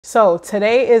So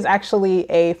today is actually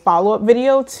a follow-up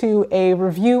video to a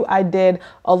review I did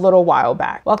a little while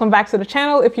back. Welcome back to the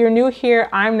channel. If you're new here,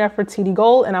 I'm Nefertiti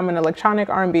Gold and I'm an electronic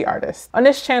R&B artist. On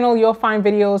this channel, you'll find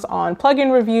videos on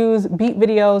plugin reviews, beat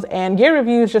videos, and gear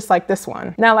reviews just like this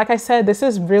one. Now, like I said, this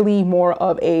is really more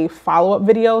of a follow-up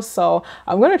video, so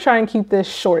I'm gonna try and keep this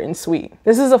short and sweet.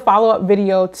 This is a follow-up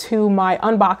video to my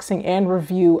unboxing and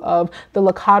review of the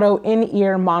Lekato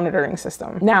in-ear monitoring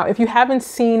system. Now, if you haven't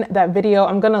seen that video,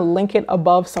 I'm gonna link it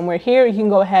above somewhere here. You can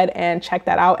go ahead and check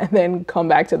that out and then come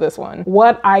back to this one.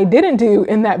 What I didn't do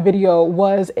in that video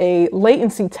was a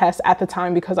latency test at the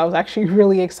time because I was actually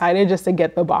really excited just to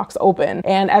get the box open.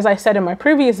 And as I said in my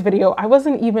previous video, I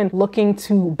wasn't even looking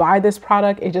to buy this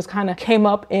product. It just kind of came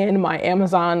up in my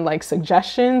Amazon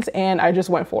suggestions and I just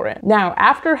went for it. Now,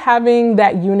 after having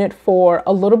that unit for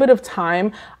a little bit of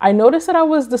time, I noticed that I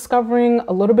was discovering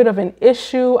a little bit of an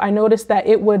issue. I noticed that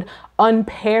it would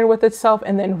unpair with itself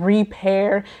and then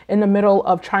repair in the middle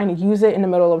of trying to use it, in the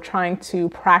middle of trying to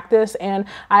practice. And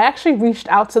I actually reached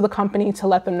out to the company to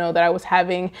let them know that I was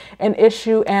having an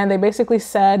issue, and they basically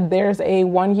said there's a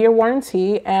 1-year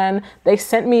warranty, and they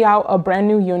sent me out a brand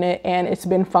new unit and it's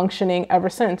been functioning ever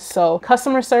since. So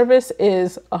customer service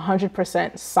is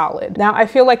 100% solid. Now, I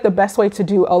feel like the best way to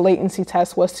do a latency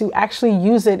test was to actually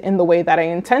use it in the way that I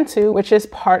intend to, which is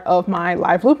part of my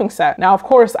live looping set. Now, of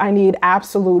course, I need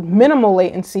absolute minimal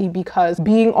latency because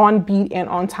being on beat and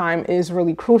on time is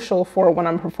really crucial for when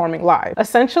I'm performing live.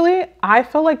 Essentially, I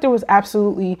felt like there was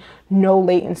absolutely no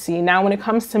latency. Now, when it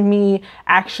comes to me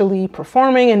actually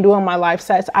performing and doing my live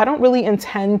sets, I don't really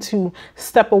intend to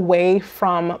step away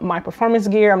from my performance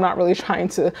gear. I'm not really trying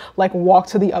to walk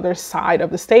to the other side of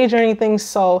the stage or anything.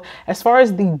 So as far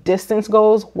as the distance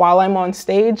goes while I'm on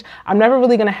stage, I'm never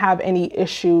really gonna have any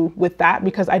issue with that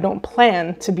because I don't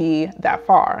plan to be that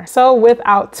far. So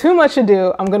without too much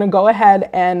ado, I'm gonna go ahead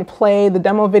and play the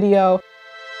demo video.